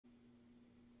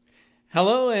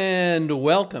Hello and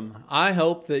welcome. I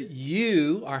hope that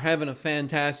you are having a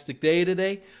fantastic day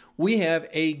today. We have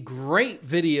a great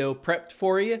video prepped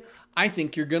for you. I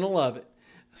think you're going to love it.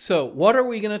 So what are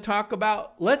we going to talk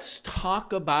about? Let's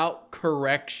talk about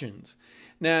corrections.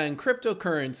 Now in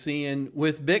cryptocurrency and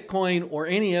with Bitcoin or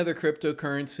any other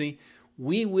cryptocurrency,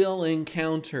 we will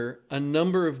encounter a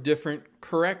number of different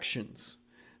corrections.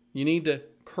 You need to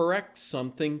correct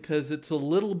something because it's a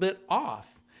little bit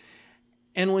off.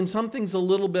 And when something's a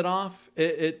little bit off,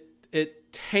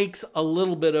 it takes a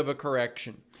little bit of a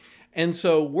correction. And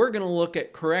so we're going to look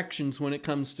at corrections when it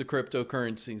comes to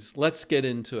cryptocurrencies. Let's get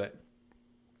into it.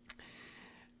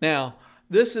 Now,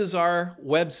 this is our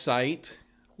website,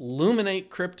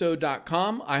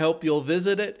 luminatecrypto.com. I hope you'll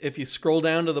visit it. If you scroll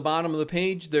down to the bottom of the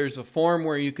page, there's a form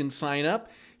where you can sign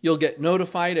up. You'll get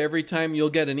notified every time. You'll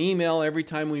get an email every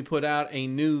time we put out a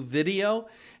new video.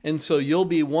 And so you'll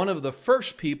be one of the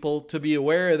first people to be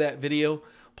aware of that video.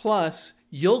 Plus,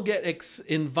 you'll get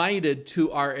invited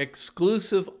to our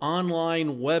exclusive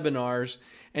online webinars.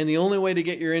 And the only way to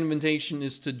get your invitation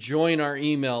is to join our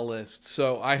email list.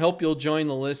 So I hope you'll join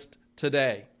the list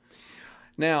today.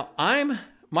 Now,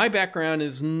 my background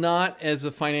is not as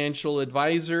a financial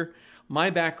advisor. My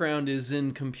background is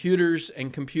in computers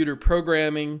and computer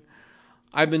programming.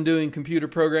 I've been doing computer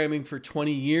programming for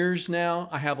 20 years now.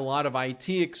 I have a lot of IT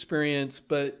experience,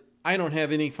 but I don't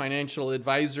have any financial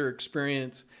advisor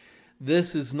experience.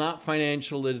 This is not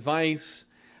financial advice.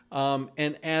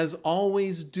 And as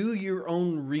always, do your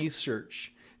own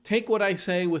research. Take what I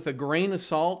say with a grain of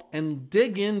salt and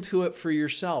dig into it for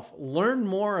yourself. Learn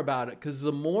more about it, because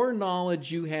the more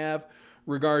knowledge you have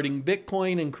regarding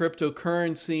Bitcoin and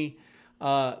cryptocurrency,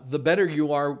 the better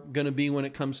you are going to be when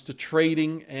it comes to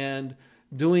trading and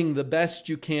doing the best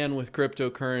you can with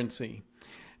cryptocurrency.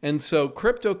 And so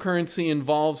cryptocurrency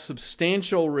involves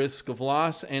substantial risk of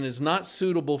loss and is not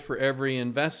suitable for every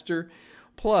investor.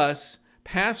 Plus,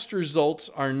 past results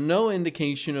are no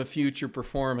indication of future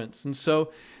performance. And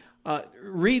so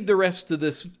read the rest of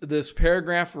this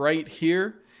paragraph right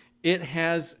here. It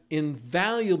has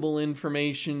invaluable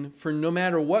information for no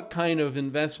matter what kind of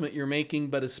investment you're making,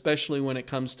 but especially when it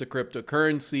comes to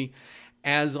cryptocurrency.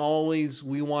 As always,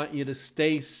 we want you to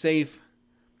stay safe.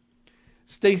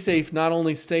 Stay safe, not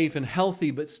only safe and healthy,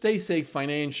 but stay safe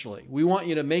financially. We want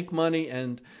you to make money,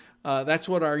 and that's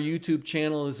what our YouTube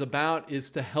channel is about, is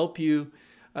to help you,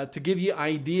 to give you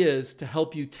ideas to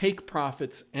help you take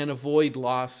profits and avoid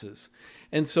losses.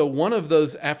 And so one of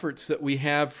those efforts that we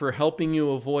have for helping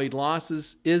you avoid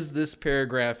losses is this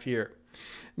paragraph here.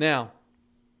 Now,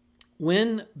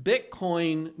 when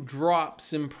Bitcoin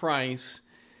drops in price,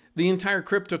 the entire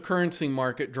cryptocurrency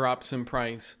market drops in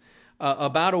price.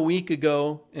 About a week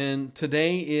ago, and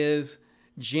today is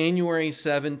January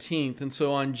 17th, and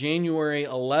so on January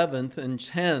 11th and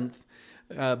 10th,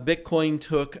 Bitcoin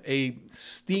took a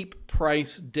steep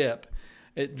price dip.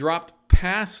 It dropped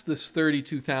past this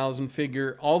 32,000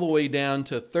 figure all the way down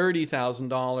to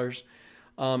 $30,000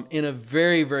 in a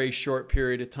very, very short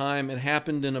period of time. It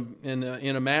happened in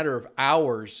a matter of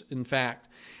hours, in fact.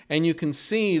 And you can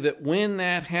see that when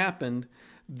that happened,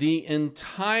 the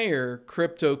entire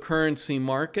cryptocurrency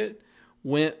market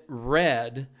went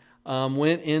red,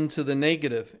 went into the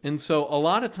negative. And so a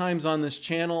lot of times on this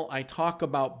channel, I talk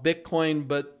about Bitcoin,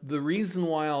 but the reason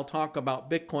why I'll talk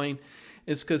about Bitcoin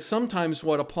is because sometimes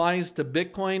what applies to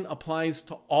Bitcoin applies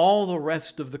to all the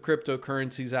rest of the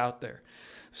cryptocurrencies out there.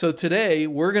 So today,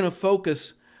 we're going to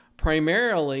focus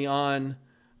primarily on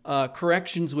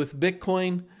corrections with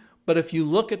Bitcoin. But if you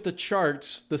look at the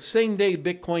charts, the same day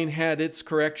Bitcoin had its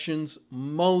corrections,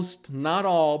 most, not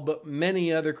all, but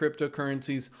many other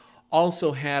cryptocurrencies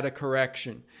also had a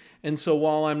correction. And so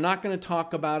while I'm not going to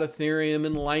talk about Ethereum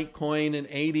and Litecoin and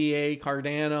ADA,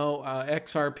 Cardano,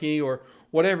 XRP, or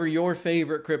whatever your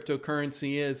favorite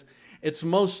cryptocurrency is, it's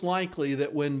most likely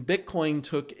that when Bitcoin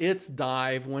took its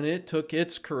dive, when it took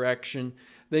its correction,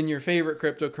 then your favorite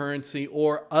cryptocurrency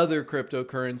or other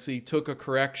cryptocurrency took a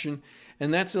correction.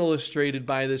 And that's illustrated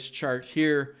by this chart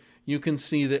here. You can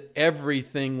see that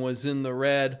everything was in the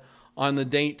red on the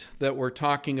date that we're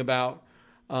talking about,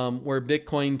 where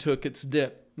Bitcoin took its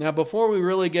dip. Now, before we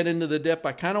really get into the dip,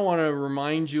 I kind of want to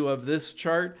remind you of this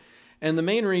chart. And the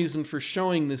main reason for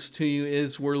showing this to you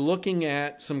is we're looking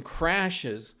at some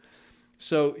crashes.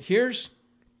 So here's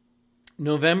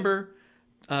November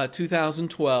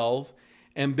 2012.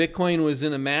 And Bitcoin was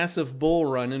in a massive bull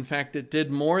run. In fact, it did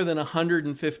more than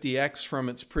 150x from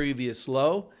its previous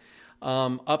low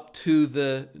up to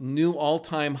the new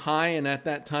all-time high. And at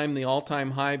that time, the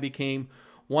all-time high became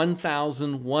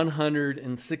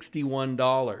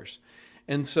 $1,161.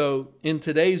 And so in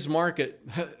today's market,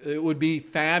 it would be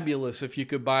fabulous if you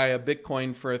could buy a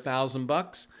Bitcoin for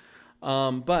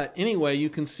 $1,000. But anyway, you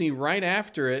can see right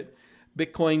after it,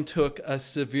 Bitcoin took a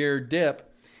severe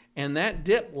dip, and that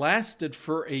dip lasted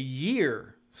for a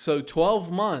year, so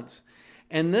 12 months.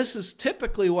 And this is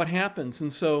typically what happens.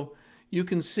 And so you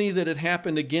can see that it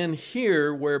happened again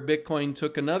here, where Bitcoin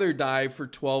took another dive for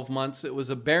 12 months. It was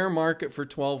a bear market for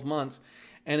 12 months.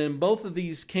 And in both of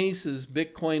these cases,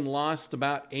 Bitcoin lost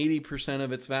about 80%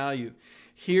 of its value.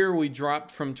 Here we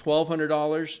dropped from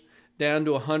 $1,200 down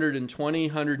to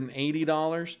 $120,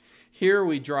 $180. Here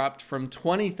we dropped from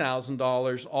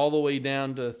 $20,000 all the way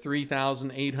down to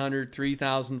 $3,800,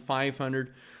 $3,500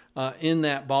 in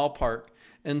that ballpark.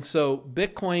 And so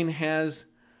Bitcoin has,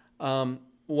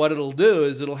 what it'll do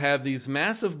is it'll have these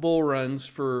massive bull runs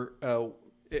for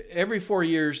every 4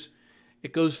 years.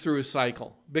 It goes through a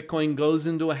cycle. Bitcoin goes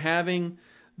into a halving.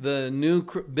 The new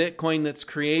Bitcoin that's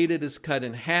created is cut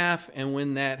in half. And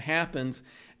when that happens,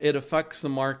 it affects the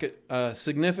market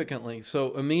significantly.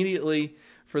 So immediately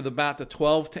for about the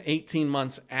 12 to 18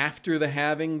 months after the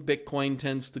halving, Bitcoin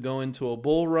tends to go into a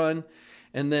bull run.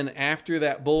 And then after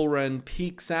that bull run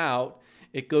peaks out,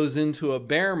 it goes into a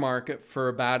bear market for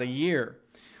about a year.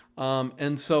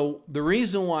 And so the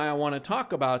reason why I want to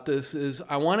talk about this is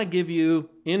I want to give you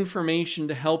information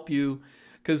to help you,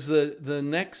 because the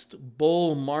next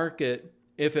bull market,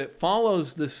 if it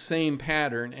follows this same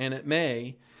pattern, and it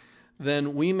may,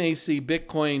 then we may see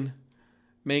Bitcoin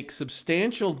make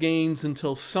substantial gains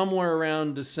until somewhere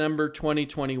around December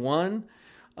 2021.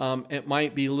 It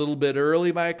might be a little bit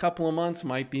early by a couple of months,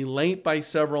 might be late by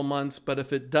several months, but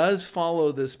if it does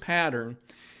follow this pattern,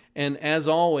 and as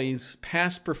always,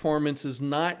 past performance is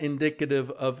not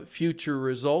indicative of future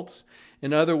results.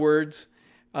 In other words,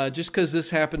 just because this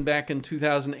happened back in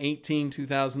 2018,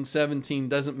 2017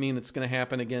 doesn't mean it's going to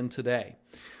happen again today.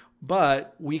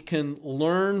 But we can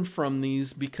learn from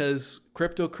these because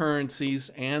cryptocurrencies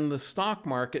and the stock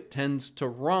market tends to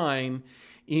rhyme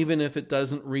even if it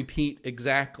doesn't repeat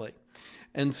exactly.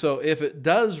 And so if it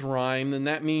does rhyme, then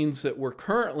that means that we're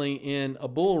currently in a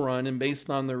bull run, and based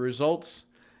on the results,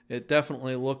 it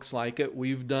definitely looks like it.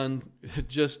 We've done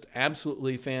just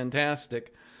absolutely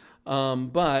fantastic.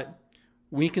 But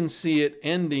we can see it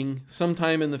ending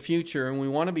sometime in the future, and we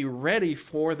want to be ready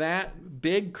for that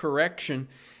big correction.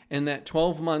 And that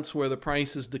 12 months where the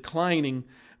price is declining,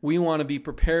 we want to be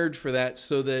prepared for that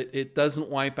so that it doesn't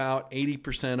wipe out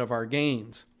 80% of our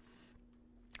gains.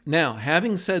 Now,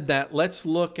 having said that, let's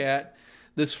look at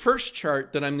this first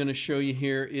chart that I'm going to show you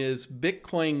here is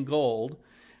Bitcoin Gold.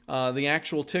 The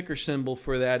actual ticker symbol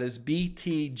for that is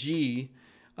BTG.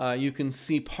 You can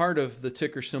see part of the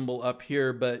ticker symbol up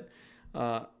here, but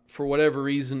for whatever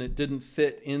reason, it didn't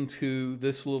fit into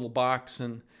this little box,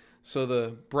 and so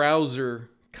the browser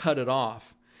cut it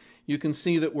off. You can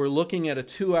see that we're looking at a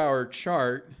 2-hour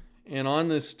chart, and on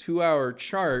this 2-hour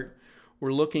chart,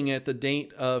 we're looking at the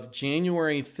date of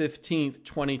January 15th,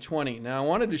 2020. Now, I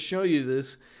wanted to show you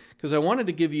this because I wanted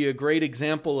to give you a great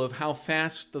example of how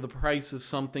fast the price of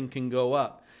something can go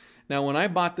up. Now, when I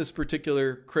bought this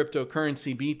particular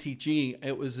cryptocurrency, BTG,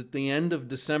 it was at the end of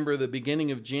December, the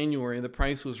beginning of January. The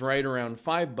price was right around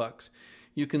 $5.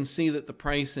 You can see that the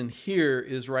price in here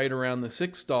is right around the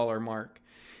 $6 mark.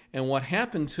 And what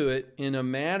happened to it in a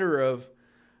matter of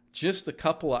just a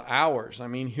couple of hours, I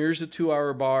mean, here's a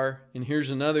 2-hour bar and here's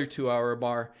another 2-hour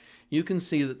bar. You can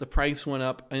see that the price went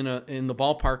up in the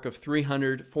ballpark of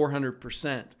 300,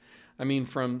 400%. I mean,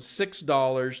 from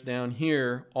 $6 down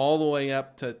here all the way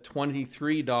up to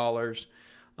 $23.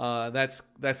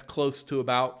 That's close to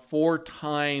about 4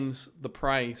 times the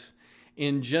price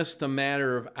in just a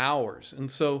matter of hours.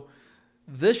 And so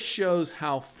this shows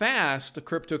how fast a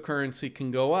cryptocurrency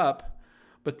can go up,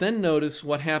 but then notice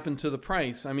what happened to the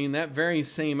price. I mean, that very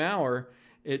same hour,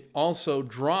 it also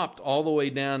dropped all the way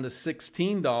down to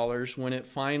 $16 when it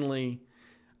finally,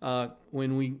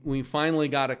 when we finally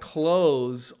got a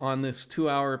close on this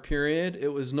 2-hour period. It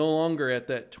was no longer at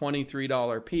that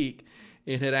 $23 peak.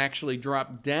 It had actually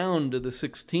dropped down to the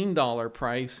 $16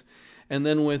 price. And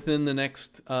then within the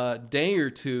next day or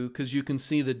two, because you can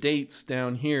see the dates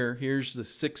down here, here's the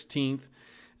 16th.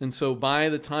 And so by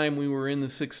the time we were in the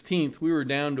 16th, we were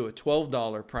down to a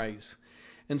 $12 price.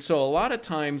 And so a lot of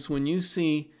times when you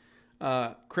see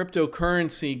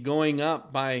cryptocurrency going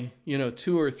up by 200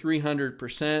 or 300%,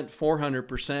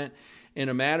 400% in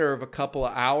a matter of a couple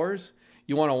of hours,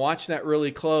 you want to watch that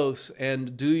really close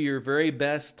and do your very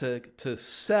best to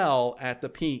sell at the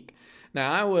peak.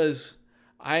 Now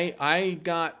I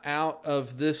got out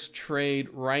of this trade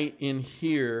right in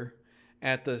here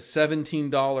at the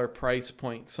 $17 price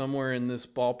point. Somewhere in this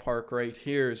ballpark right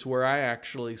here is where I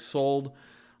actually sold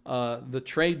the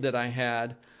trade that I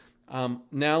had.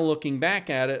 Now looking back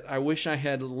at it, I wish I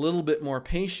had a little bit more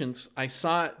patience. I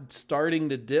saw it starting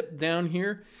to dip down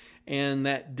here, and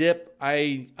that dip,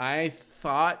 I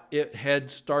thought it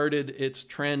had started its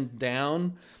trend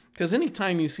down, because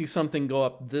anytime you see something go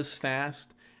up this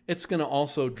fast, it's going to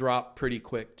also drop pretty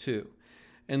quick too.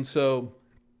 And so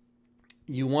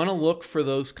you want to look for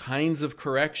those kinds of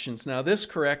corrections. Now this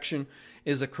correction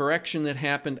is a correction that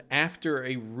happened after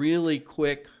a really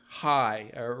quick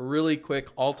high, a really quick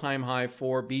all-time high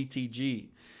for BTG.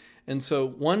 And so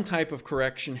one type of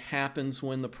correction happens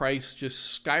when the price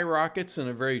just skyrockets in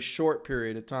a very short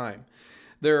period of time.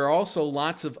 There are also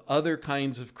lots of other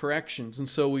kinds of corrections. And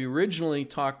so we originally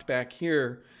talked back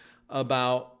here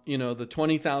about, you know, the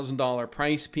 $20,000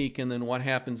 price peak and then what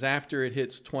happens after it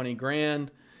hits 20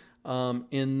 grand.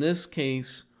 In this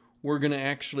case, we're going to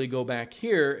actually go back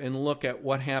here and look at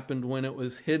what happened when it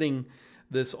was hitting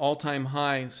this all-time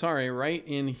high. Sorry, right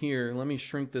in here. Let me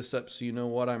shrink this up so you know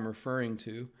what I'm referring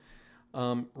to.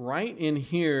 Right in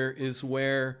here is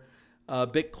where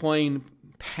Bitcoin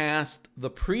passed the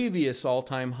previous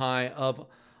all-time high of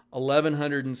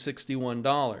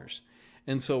 $1,161.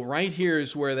 And so right here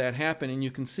is where that happened, and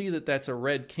you can see that that's a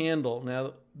red candle.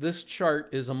 Now this chart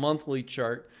is a monthly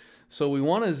chart, so we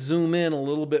want to zoom in a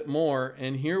little bit more,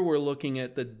 and here we're looking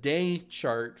at the day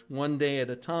chart, 1 day at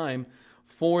a time,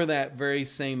 for that very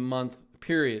same month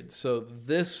period. So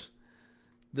this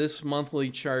monthly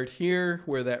chart here,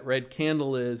 where that red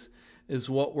candle is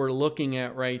what we're looking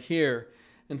at right here.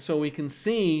 And so we can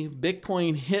see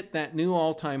Bitcoin hit that new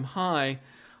all-time high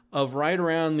of right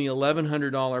around the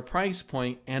 $1,100 price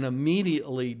point and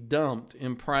immediately dumped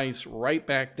in price right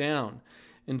back down.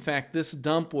 In fact, this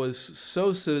dump was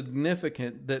so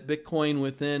significant that Bitcoin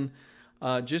within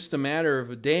just a matter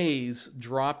of days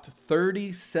dropped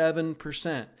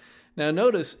 37%. Now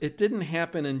notice it didn't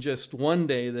happen in just one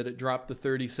day that it dropped the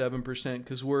 37%,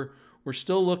 because we're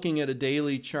still looking at a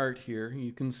daily chart here.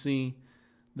 You can see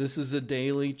this is a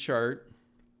daily chart.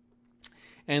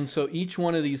 And so each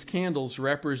one of these candles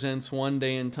represents 1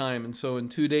 day in time. And so in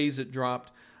 2 days it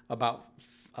dropped about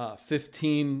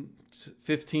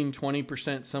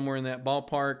 20%, somewhere in that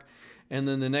ballpark. And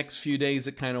then the next few days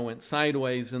it kind of went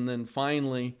sideways, and then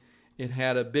finally it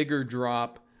had a bigger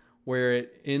drop where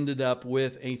it ended up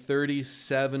with a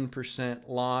 37%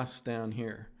 loss down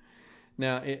here.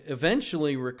 Now it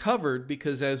eventually recovered,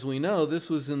 because as we know, this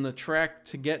was in the track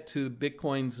to get to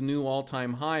Bitcoin's new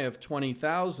all-time high of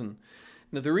 20,000.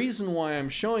 Now the reason why I'm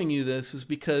showing you this is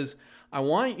because I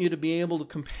want you to be able to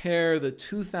compare the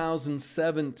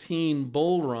 2017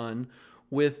 bull run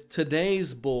with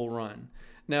today's bull run.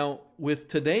 Now, with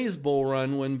today's bull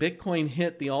run, when Bitcoin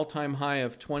hit the all-time high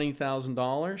of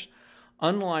 $20,000,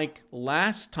 unlike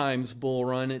last time's bull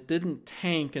run, it didn't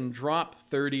tank and drop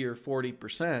 30 or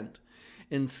 40%.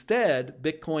 Instead,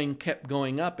 Bitcoin kept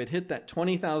going up. It hit that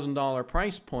 $20,000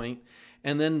 price point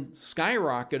and then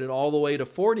skyrocketed all the way to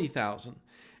 40,000.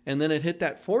 And then it hit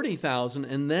that 40,000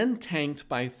 and then tanked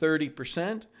by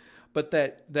 30%. But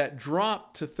that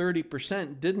drop to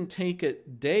 30% didn't take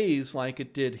it days like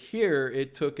it did here.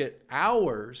 It took it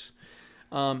hours.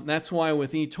 That's why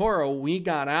with eToro, we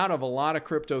got out of a lot of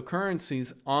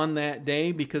cryptocurrencies on that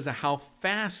day because of how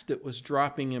fast it was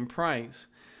dropping in price.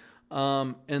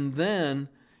 And then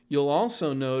you'll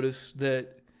also notice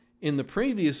that in the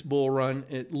previous bull run,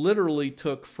 it literally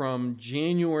took from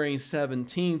January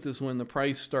 17th is when the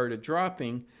price started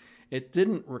dropping. It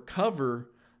didn't recover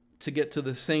to get to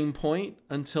the same point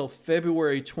until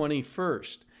February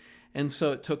 21st. And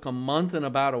so it took a month and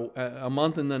about a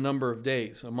month and the number of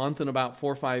days, a month and about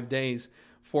 4 or 5 days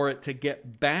for it to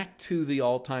get back to the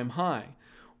all-time high.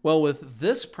 Well, with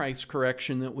this price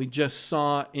correction that we just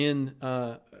saw in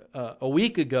a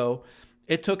week ago,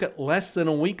 it took it less than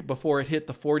a week before it hit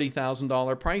the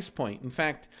 $40,000 price point. In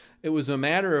fact, it was a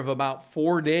matter of about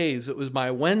 4 days. It was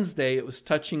by Wednesday, it was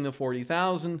touching the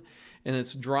 40,000, and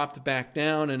it's dropped back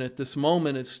down. And at this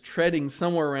moment, it's treading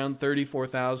somewhere around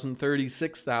 34,000,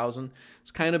 36,000.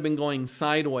 It's kind of been going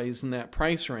sideways in that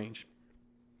price range.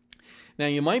 Now,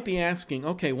 you might be asking,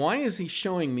 okay, why is he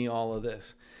showing me all of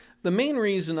this? The main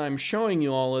reason I'm showing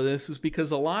you all of this is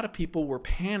because a lot of people were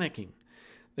panicking.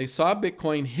 They saw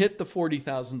Bitcoin hit the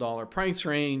 $40,000 price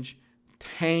range,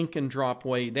 tank and drop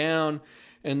way down,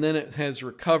 and then it has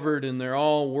recovered, and they're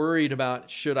all worried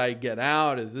about, should I get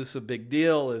out? Is this a big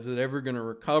deal? Is it ever going to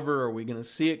recover? Are we going to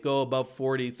see it go above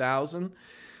 40,000?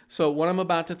 So what I'm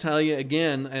about to tell you,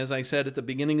 again, as I said at the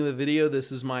beginning of the video,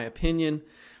 this is my opinion.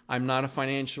 I'm not a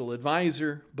financial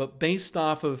advisor, but based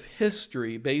off of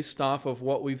history, based off of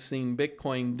what we've seen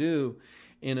Bitcoin do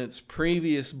in its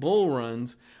previous bull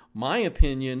runs, my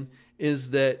opinion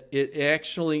is that it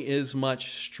actually is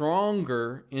much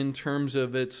stronger in terms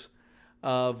of its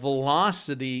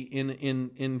velocity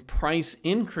in price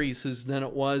increases than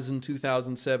it was in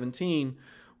 2017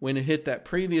 when it hit that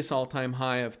previous all-time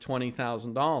high of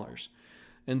 $20,000.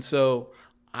 And so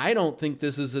I don't think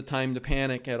this is a time to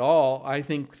panic at all. I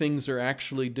think things are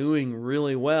actually doing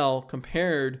really well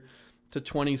compared to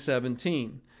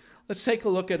 2017. Let's take a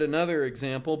look at another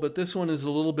example, but this one is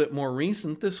a little bit more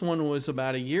recent. This one was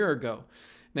about a year ago.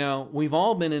 Now, we've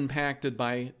all been impacted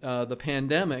by the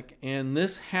pandemic, and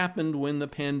this happened when the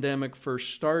pandemic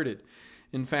first started.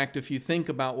 In fact, if you think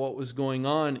about what was going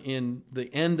on in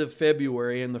the end of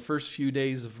February and the first few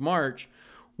days of March,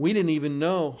 we didn't even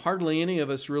know, hardly any of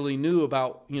us really knew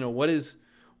about, what is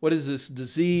this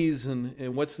disease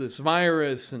and what's this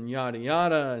virus and yada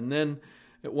yada. And then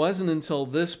it wasn't until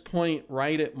this point,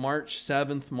 right at March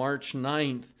 7th, March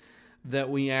 9th, that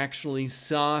we actually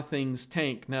saw things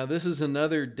tank. Now, this is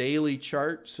another daily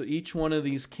chart. So each one of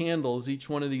these candles, each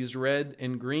one of these red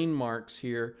and green marks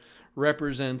here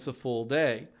represents a full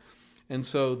day. And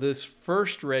so this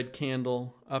first red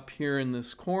candle up here in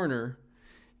this corner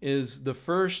is the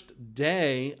first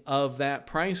day of that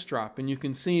price drop. And you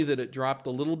can see that it dropped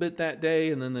a little bit that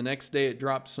day, and then the next day it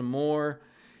dropped some more.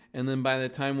 And then by the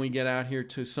time we get out here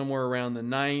to somewhere around the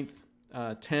 9th,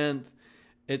 10th,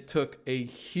 it took a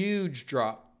huge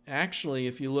drop. Actually,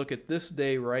 if you look at this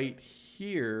day right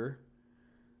here,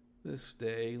 this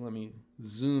day, let me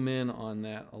zoom in on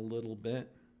that a little bit.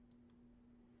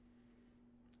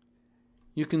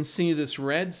 You can see this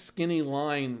red skinny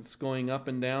line that's going up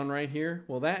and down right here.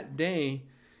 Well, that day,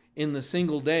 in the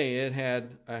single day, it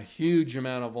had a huge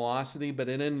amount of velocity, but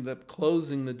it ended up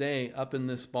closing the day up in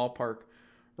this ballpark,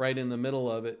 right in the middle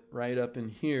of it, right up in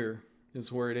here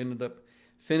is where it ended up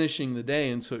finishing the day.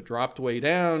 And so it dropped way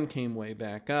down, came way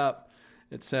back up,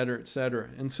 et cetera, et cetera.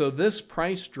 And so this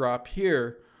price drop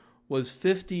here was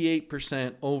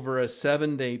 58% over a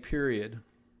 7-day period,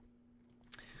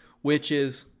 which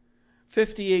is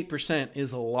 58%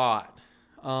 is a lot,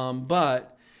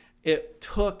 but it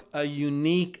took a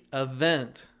unique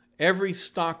event. Every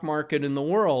stock market in the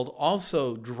world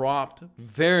also dropped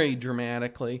very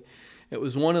dramatically. It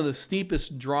was one of the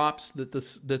steepest drops that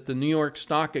the New York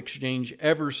Stock Exchange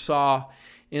ever saw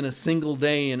in a single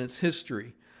day in its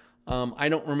history. I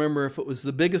don't remember if it was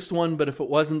the biggest one, but if it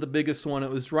wasn't the biggest one,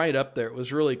 it was right up there. It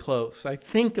was really close. I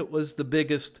think it was the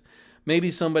biggest.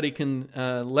 Maybe somebody can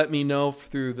let me know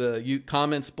through the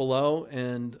comments below.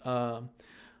 And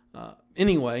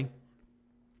anyway,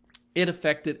 it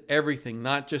affected everything,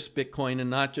 not just Bitcoin and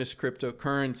not just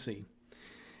cryptocurrency.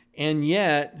 And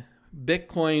yet,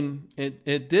 Bitcoin,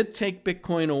 it did take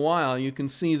Bitcoin a while. You can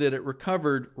see that it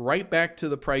recovered right back to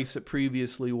the price it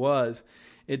previously was.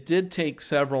 It did take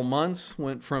several months,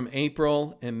 went from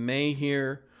April and May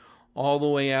here, all the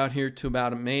way out here to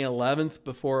about May 11th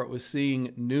before it was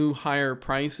seeing new higher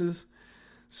prices.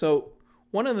 So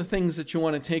one of the things that you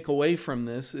want to take away from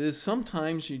this is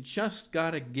sometimes you just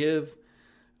got to give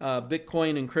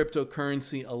Bitcoin and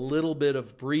cryptocurrency a little bit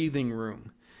of breathing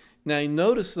room. Now, you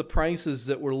notice the prices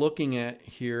that we're looking at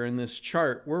here in this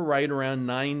chart. We're right around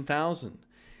 9,000.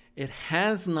 It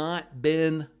has not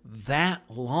been that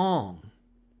long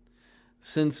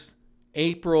since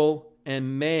April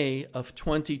and May of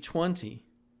 2020.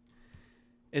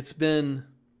 It's been,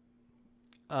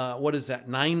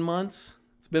 9 months?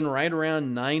 It's been right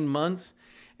around 9 months.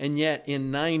 And yet in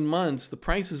 9 months, the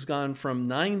price has gone from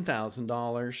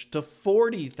 $9,000 to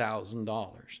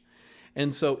 $40,000.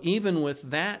 And so even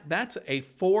with that, that's a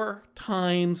 4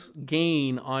 times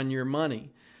gain on your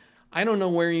money. I don't know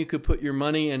where you could put your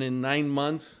money, and in 9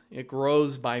 months, it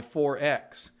grows by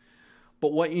 4x.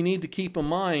 But what you need to keep in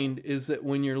mind is that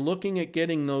when you're looking at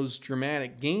getting those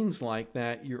dramatic gains like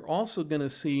that, you're also going to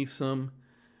see some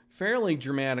fairly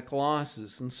dramatic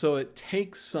losses. And so it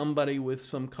takes somebody with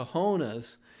some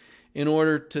cojones in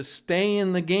order to stay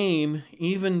in the game,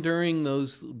 even during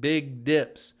those big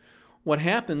dips. What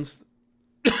happens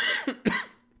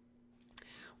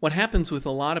with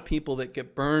a lot of people that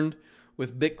get burned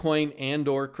with Bitcoin and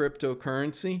or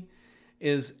cryptocurrency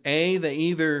is they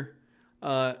either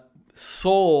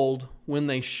sold when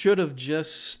they should have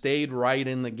just stayed right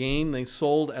in the game. They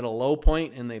sold at a low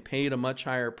point and they paid a much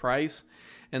higher price,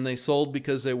 and they sold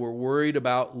because they were worried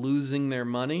about losing their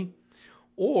money,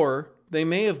 or they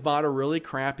may have bought a really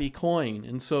crappy coin.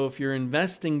 And so if you're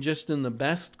investing just in the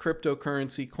best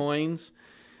cryptocurrency coins,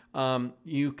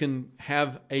 you can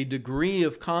have a degree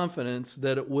of confidence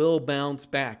that it will bounce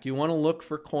back. You want to look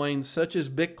for coins such as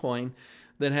Bitcoin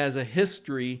that has a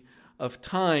history of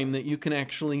time that you can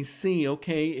actually see,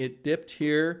 okay, it dipped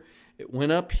here, it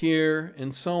went up here,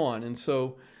 and so on. And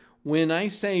so when I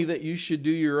say that you should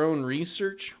do your own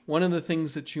research, one of the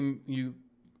things that you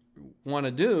want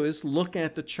to do is look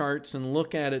at the charts and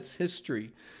look at its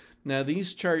history. Now,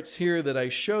 these charts here that I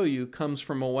show you comes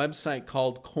from a website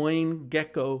called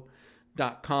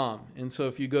CoinGecko.com. And so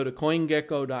if you go to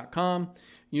CoinGecko.com,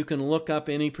 you can look up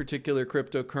any particular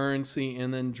cryptocurrency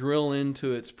and then drill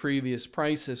into its previous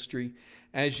price history,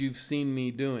 as you've seen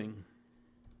me doing.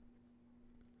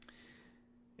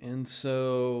 And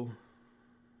so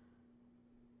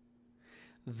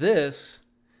this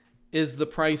is the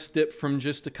price dip from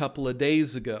just a couple of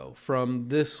days ago, from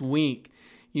this week.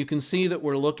 You can see that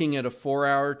we're looking at a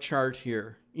 4-hour chart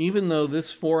here, even though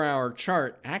this 4-hour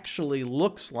chart actually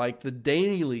looks like the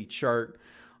daily chart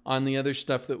on the other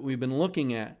stuff that we've been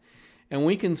looking at. And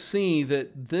we can see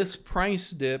that this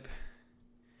price dip,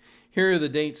 here are the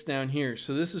dates down here.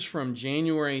 So this is from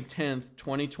January 10th,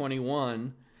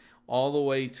 2021, all the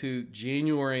way to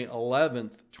January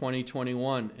 11th,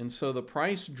 2021. And so the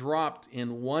price dropped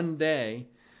in one day,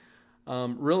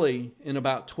 really in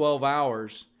about 12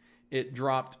 hours. It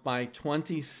dropped by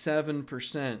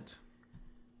 27%.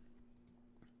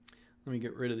 Let me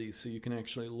get rid of these so you can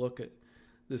actually look at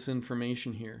this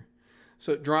information here.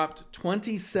 So it dropped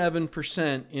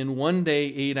 27% in one day,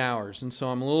 8 hours. And so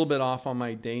I'm a little bit off on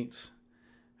my dates.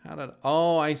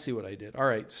 Oh, I see what I did. All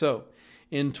right, so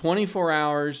in 24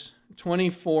 hours,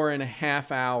 24 and a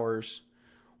half hours,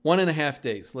 1.5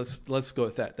 days. Let's go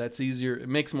with that. That's easier. It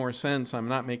makes more sense. I'm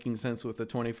not making sense with the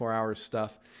 24-hour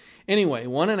stuff. Anyway,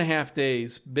 1.5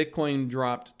 days, Bitcoin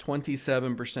dropped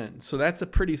 27%. So that's a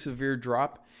pretty severe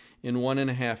drop in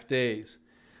 1.5 days.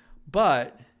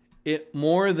 But it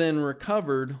more than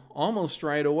recovered almost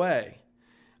right away.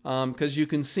 Because you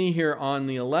can see here on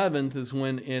the 11th is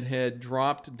when it had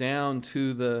dropped down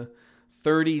to the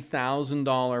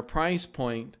 $30,000 price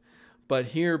point. But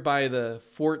here by the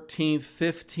 14th,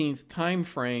 15th time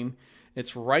frame,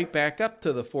 it's right back up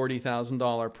to the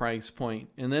 $40,000 price point.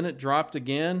 And then it dropped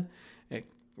again. It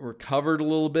recovered a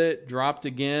little bit, dropped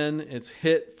again. It's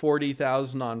hit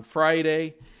 40,000 on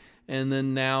Friday. And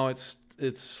then now it's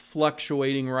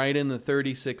fluctuating right in the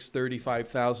 $36,000,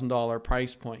 $35,000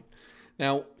 price point.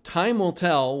 Now, time will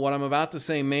tell. What I'm about to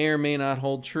say may or may not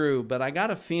hold true, but I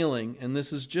got a feeling, and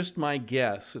this is just my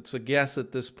guess. It's a guess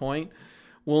at this point.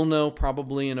 We'll know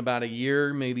probably in about a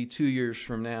year, maybe 2 years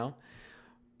from now.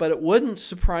 But it wouldn't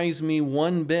surprise me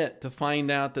one bit to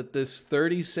find out that this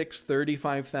 $36,000,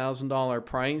 $35,000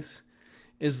 price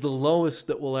is the lowest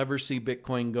that we'll ever see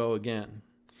Bitcoin go again.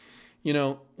 You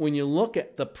know, when you look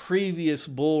at the previous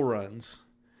bull runs,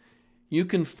 you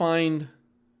can find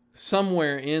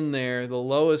somewhere in there the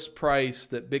lowest price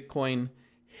that Bitcoin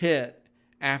hit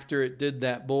after it did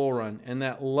that bull run. And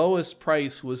that lowest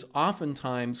price was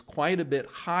oftentimes quite a bit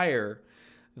higher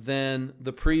than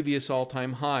the previous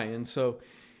all-time high. And so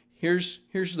here's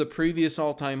the previous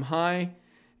all-time high,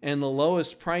 and the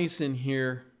lowest price in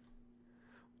here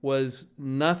was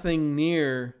nothing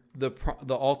near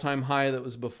the all-time high that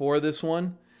was before this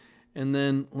one. And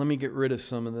then let me get rid of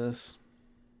some of this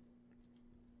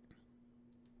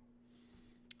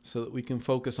so that we can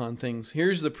focus on things.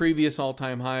 Here's the previous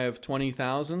all-time high of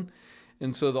 20,000.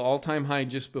 And so the all-time high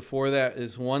just before that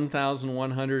is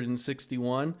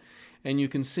 1,161. And you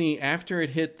can see after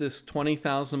it hit this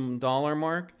 $20,000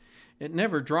 mark, it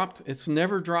never dropped. It's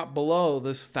never dropped below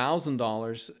this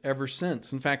 $1,000 ever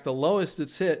since. In fact, the lowest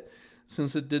it's hit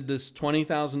since it did this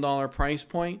 $20,000 price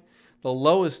point, the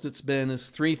lowest it's been is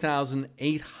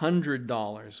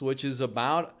 $3,800, which is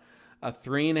about a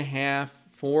 3.5,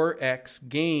 4x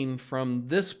gain from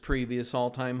this previous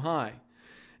all-time high.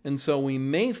 And so we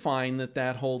may find that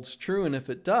that holds true, and if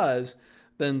it does,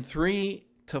 then 3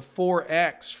 to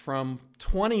 4x from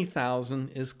 20,000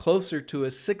 is closer to a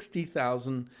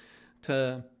 $60,000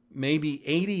 to maybe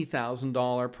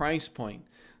 $80,000 price point.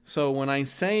 So when I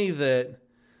say that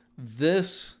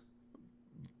this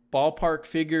ballpark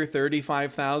figure,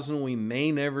 35,000, we may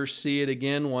never see it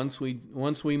again once we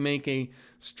make a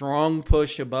strong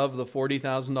push above the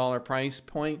 $40,000 price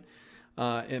point.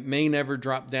 It may never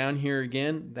drop down here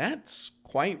again. That's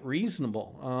quite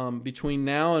reasonable. Between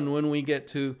now and when we get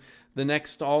to the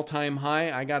next all-time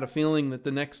high, I got a feeling that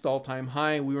the next all-time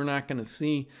high we were not going to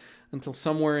see until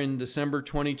somewhere in December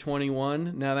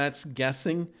 2021. Now that's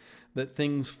guessing that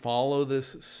things follow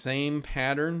this same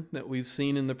pattern that we've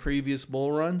seen in the previous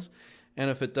bull runs. And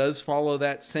if it does follow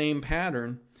that same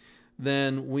pattern,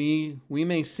 then we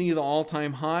may see the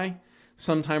all-time high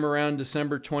sometime around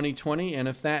December 2020. And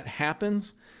if that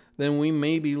happens, then we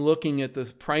may be looking at the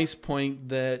price point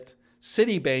that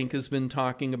Citibank has been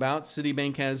talking about.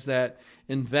 Citibank has that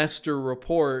investor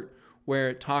report where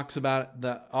it talks about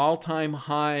the all-time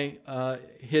high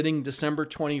hitting December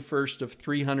 21st of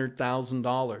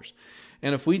 $300,000.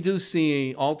 And if we do see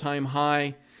an all-time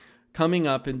high coming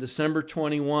up in December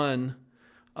 21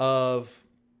 of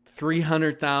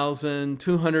 $300,000,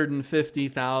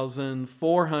 $250,000,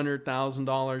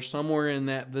 $400,000, somewhere in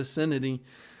that vicinity,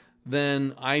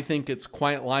 then I think it's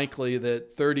quite likely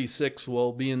that 36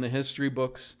 will be in the history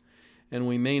books and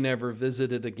we may never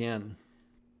visit it again.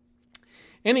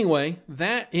 Anyway,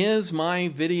 that is my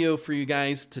video for you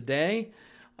guys today.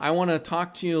 I want to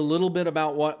talk to you a little bit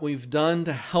about what we've done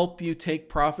to help you take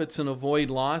profits and avoid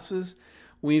losses.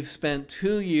 We've spent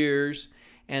 2 years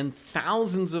and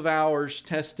thousands of hours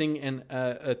testing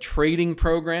a trading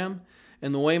program.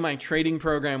 And the way my trading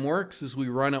program works is we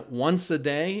run it once a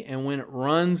day, and when it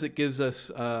runs, it gives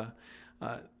us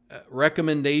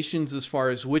recommendations as far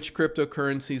as which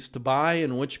cryptocurrencies to buy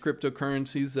and which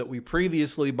cryptocurrencies that we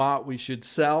previously bought we should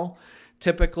sell.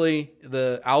 Typically,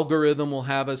 the algorithm will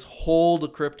have us hold a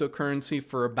cryptocurrency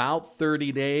for about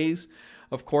 30 days.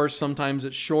 Of course, sometimes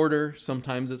it's shorter,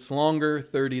 sometimes it's longer.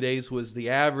 30 days was the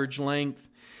average length.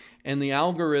 And the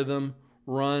algorithm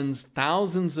runs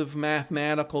thousands of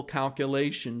mathematical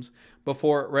calculations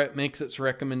before it makes its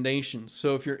recommendations.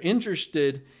 So if you're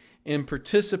interested in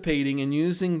participating and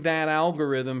using that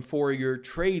algorithm for your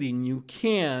trading, you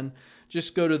can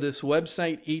just go to this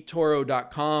website,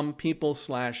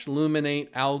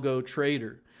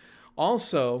 etoro.com/luminate-algo-trader.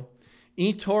 Also,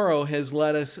 eToro has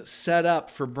let us set up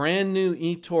for brand new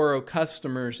eToro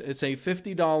customers. It's a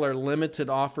 $50 limited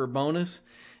offer bonus.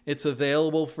 It's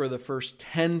available for the first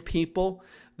 10 people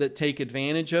that take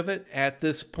advantage of it. At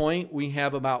this point, we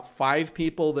have about 5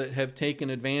 people that have taken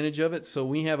advantage of it, so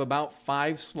we have about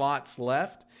 5 slots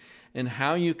left. And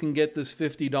how you can get this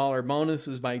 $50 bonus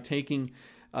is by taking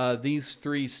these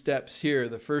 3 steps here.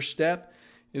 The first step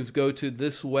is go to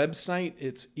this website.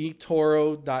 It's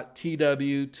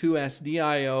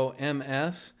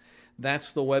etoro.tw2sdioms.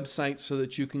 That's the website so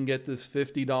that you can get this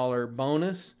 $50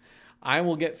 bonus. I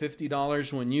will get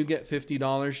 $50 when you get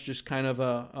 $50, just kind of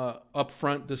a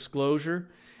upfront disclosure.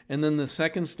 And then the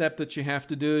second step that you have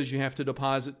to do is you have to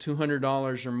deposit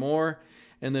 $200 or more.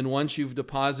 And then once you've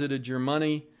deposited your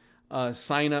money,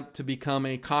 sign up to become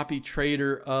a copy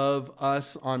trader of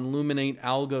us on Luminate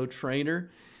Algo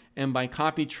Trader. And by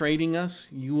copy trading us,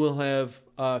 you will have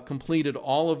completed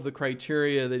all of the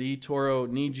criteria that eToro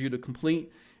needs you to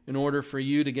complete in order for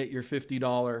you to get your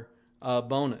 $50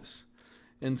 bonus.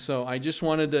 And so I just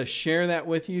wanted to share that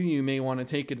with you. You may want to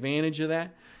take advantage of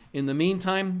that. In the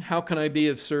meantime, how can I be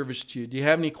of service to you? Do you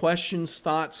have any questions,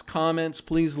 thoughts, comments?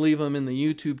 Please leave them in the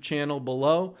YouTube channel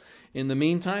below. In the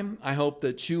meantime, I hope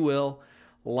that you will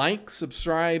like,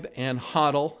 subscribe, and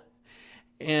hodl.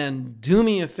 And do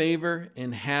me a favor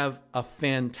and have a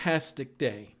fantastic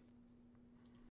day.